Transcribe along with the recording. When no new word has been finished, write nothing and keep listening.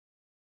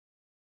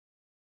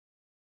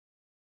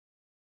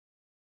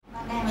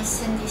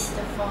is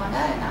Stefano,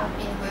 and I've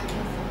been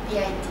working for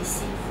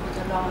PATC for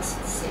the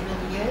last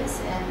 7 years,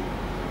 and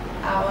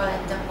our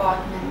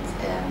department,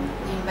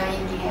 we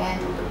mainly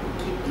handle the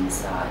bookkeeping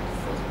side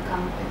for the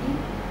company.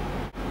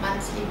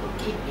 Monthly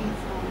bookkeeping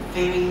for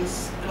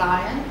various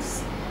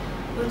clients,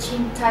 which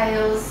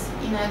entails,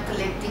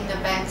 collecting the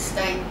bank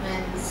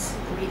statements,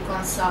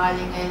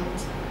 reconciling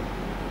it,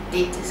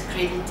 debtors,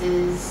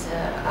 creditors,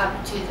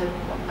 up to the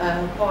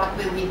part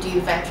where we do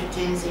VAT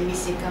returns every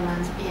second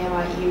month,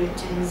 PAYE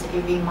returns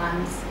every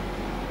month.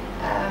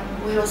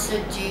 We also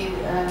do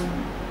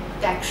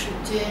tax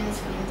returns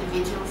for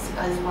individuals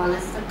as well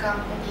as the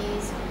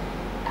companies,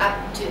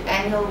 up to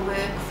annual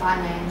work,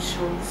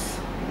 financials,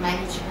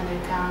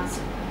 management accounts,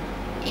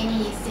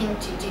 anything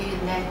to do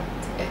in that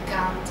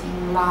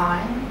accounting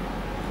line.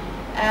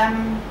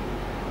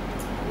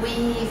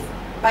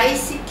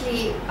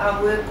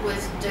 I work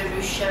with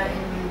Darusha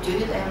and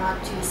Mundu, they're my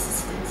two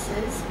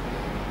assistances,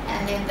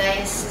 and then they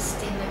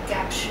assist in the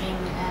capturing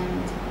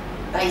and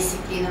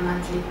basically the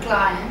monthly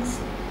clients.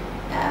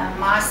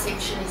 My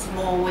section is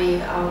more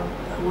where I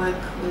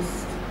work with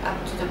up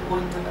to the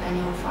point of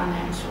annual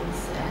financials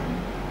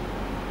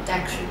and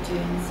tax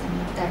returns and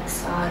the tax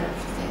side of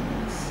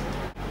things.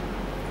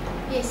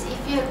 Yes, if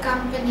you're a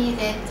company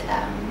that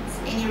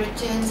any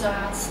returns are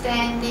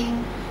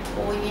outstanding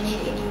or you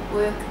need any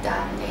work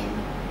done, then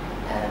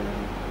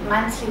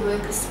monthly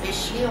work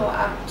especially, or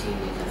up to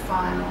the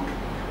final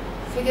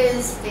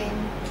figures, then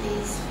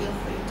please feel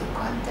free to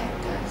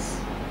contact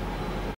us.